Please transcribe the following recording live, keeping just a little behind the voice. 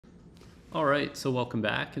All right, so welcome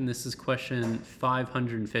back, and this is question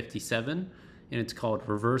 557, and it's called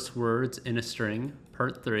Reverse Words in a String,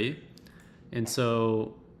 Part 3. And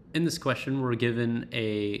so in this question, we're given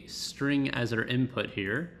a string as our input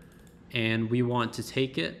here, and we want to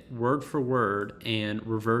take it word for word and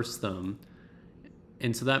reverse them.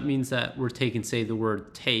 And so that means that we're taking, say, the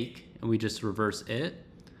word take, and we just reverse it.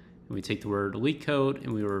 And we take the word LeetCode,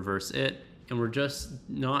 and we reverse it. And we're just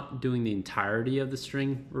not doing the entirety of the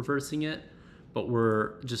string reversing it, but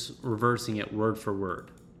we're just reversing it word for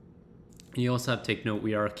word. And you also have to take note,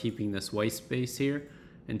 we are keeping this white space here,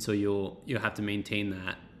 and so you'll have to maintain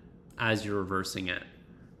that as you're reversing it.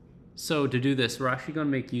 So to do this, we're actually going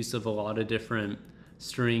to make use of a lot of different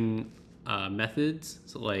string methods,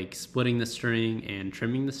 so like splitting the string and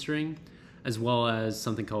trimming the string, as well as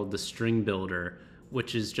something called the string builder,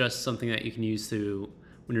 which is just something that you can use to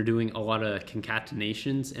when you're doing a lot of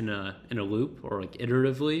concatenations in a loop or like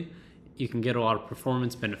iteratively. You can get a lot of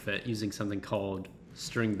performance benefit using something called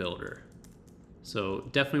string builder. So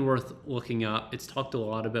definitely worth looking up. It's talked a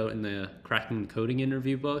lot about in the Cracking Coding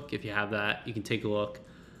interview book. If you have that, you can take a look.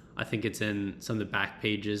 I think it's in some of the back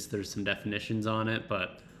pages. There's some definitions on it,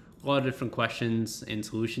 but a lot of different questions and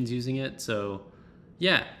solutions using it. So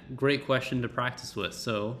yeah, great question to practice with.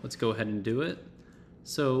 So let's go ahead and do it.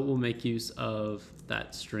 So we'll make use of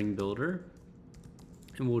that string builder,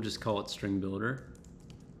 and we'll just call it string builder.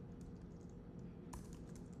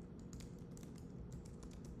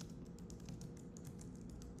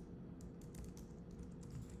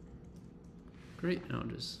 Great, and I'll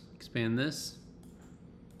just expand this.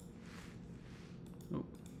 Oh,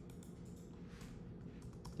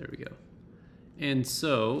 there we go. And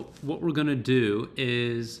so what we're gonna do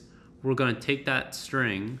is we're gonna take that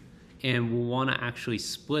string and we'll wanna actually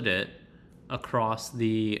split it across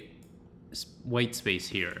the white space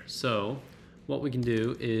here. So what we can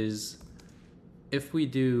do is if we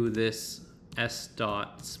do this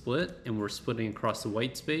s.split and we're splitting across the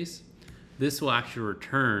white space, this will actually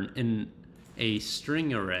return in a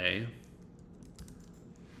string array,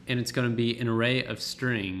 and it's going to be an array of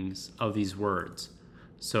strings of these words.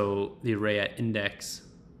 So the array at index,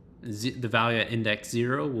 the value at index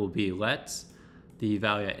 0 will be let's, the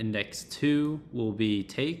value at index 2 will be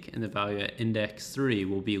take, and the value at index 3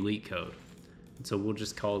 will be LeetCode. And so we'll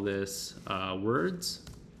just call this words.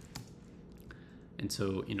 And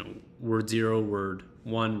so, word 0, word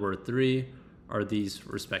 1, word 3 are these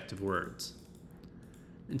respective words.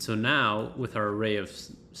 And so now with our array of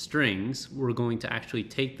strings, we're going to actually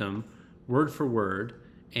take them word for word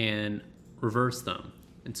and reverse them.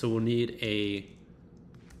 And so we'll need a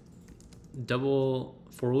double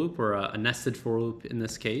for loop, or a nested for loop in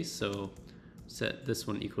this case. So set this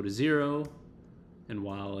one equal to 0, and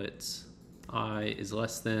while it's I is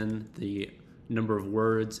less than the number of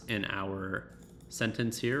words in our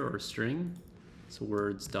sentence here or string, so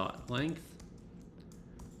words dot length.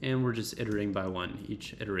 And we're just iterating by one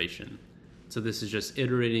each iteration. So this is just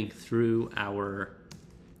iterating through our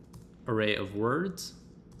array of words.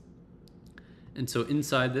 And so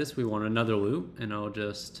inside this, we want another loop, and I'll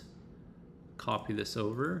just copy this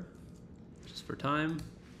over just for time.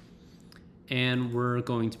 And we're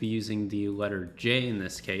going to be using the letter J in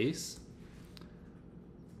this case.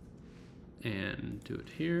 And do it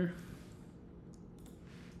here.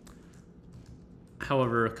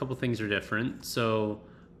 However, a couple things are different. So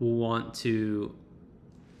we'll want to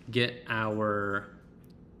get the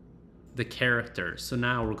character. So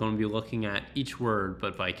now we're going to be looking at each word,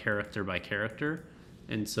 but by character.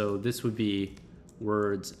 And so this would be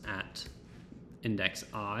words at index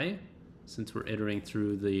I, since we're iterating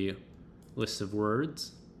through the list of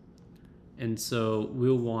words. And so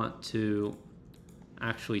we'll want to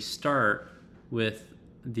actually start with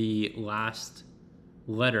the last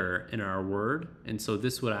letter in our word. And so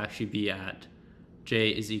this would actually be at J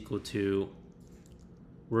is equal to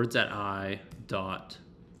words at I dot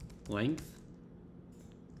length.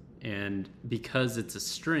 And because it's a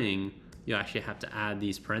string, you actually have to add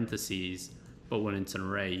these parentheses, but when it's an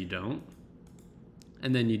array, you don't.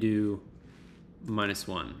 And then you do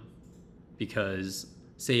 -1, because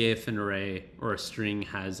say if an array or a string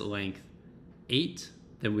has length 8,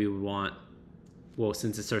 then we would want, well,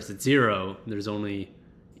 since it starts at 0, there's only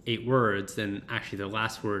 8 words, then actually the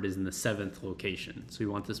last word is in the 7th location. So we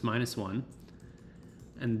want this -1.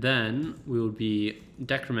 And then we would be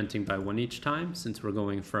decrementing by 1 each time, since we're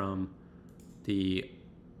going from the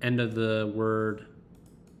end of the word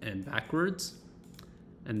and backwards.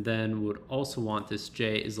 And then we would also want this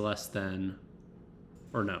J is less than,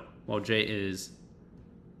 or no, well, J is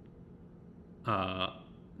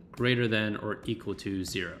greater than or equal to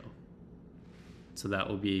 0. So that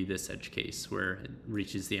will be this edge case where it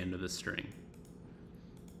reaches the end of the string.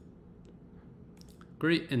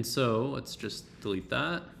 Great, and so let's just delete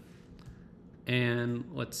that. And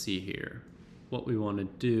let's see here. What we want to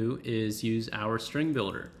do is use our string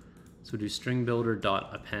builder. So do string builder dot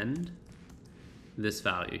append this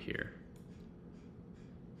value here.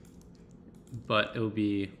 But it will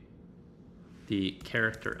be the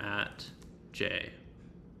character at J.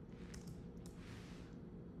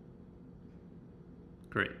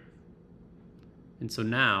 Great. And so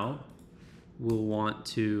now we'll want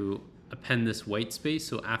to append this white space.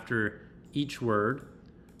 So after each word,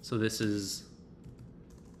 so this is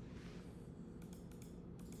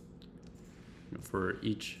for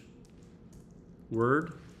each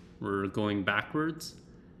word, we're going backwards.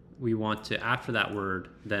 We want to, after that word,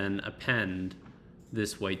 then append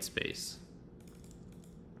this white space.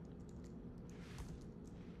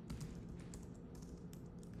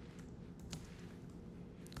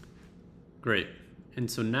 Great. And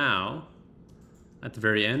so now, at the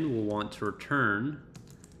very end, we'll want to return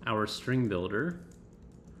our string builder.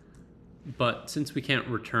 But since we can't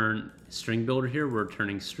return string builder here, we're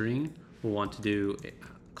returning string. We'll want to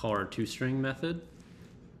call our toString method.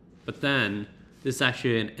 But then, this is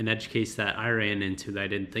actually an edge case that I ran into that I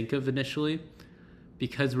didn't think of initially.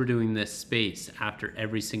 Because we're doing this space after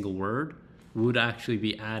every single word, we would actually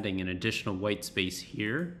be adding an additional white space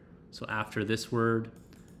here. So after this word,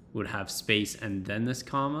 would have space and then this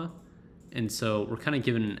comma. And so we're kind of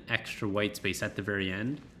given an extra white space at the very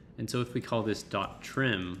end. And so if we call this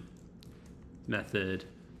 .trim method,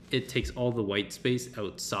 it takes all the white space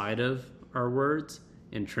outside of our words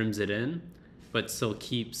and trims it in, but still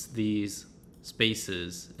keeps these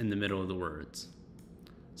spaces in the middle of the words.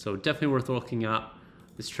 So definitely worth looking up.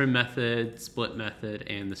 This trim method, split method,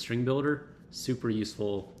 and the string builder, super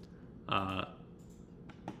useful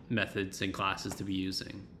methods and classes to be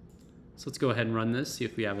using. So let's go ahead and run this, see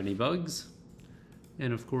if we have any bugs.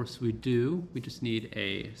 And of course we do. We just need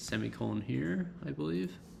a semicolon here, I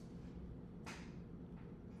believe.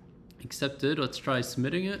 Accepted. Let's try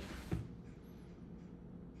submitting it.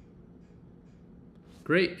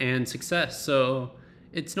 Great, and success. So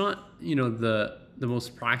it's not, the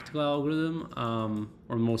most practical algorithm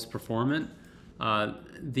or most performant.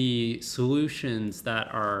 The solutions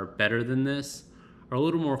that are better than this are a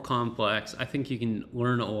little more complex. I think you can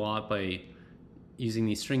learn a lot by using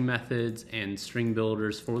these string methods and string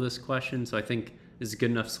builders for this question. So I think this is a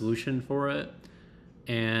good enough solution for it.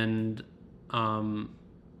 And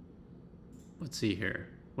let's see here.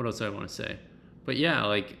 What else do I want to say? But yeah,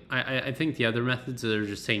 I think the other methods that are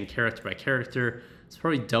just saying character by character, it's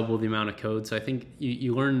probably double the amount of code. So I think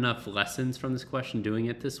you learn enough lessons from this question doing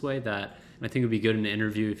it this way that I think it would be good in an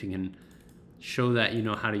interview if you can show that you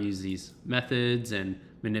know how to use these methods and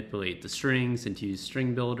manipulate the strings and to use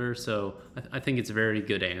string builder. So I think it's a very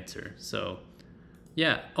good answer. So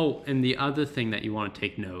yeah. Oh, and the other thing that you want to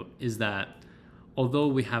take note is that although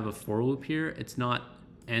we have a for loop here, it's not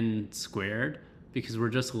n squared because we're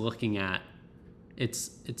just looking at it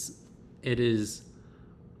is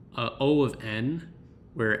O of n,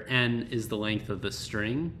 where n is the length of the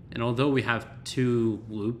string. And although we have two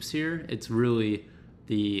loops here, it's really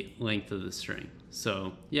the length of the string.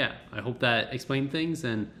 So yeah, I hope that explained things,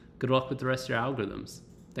 and good luck with the rest of your algorithms.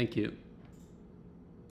 Thank you.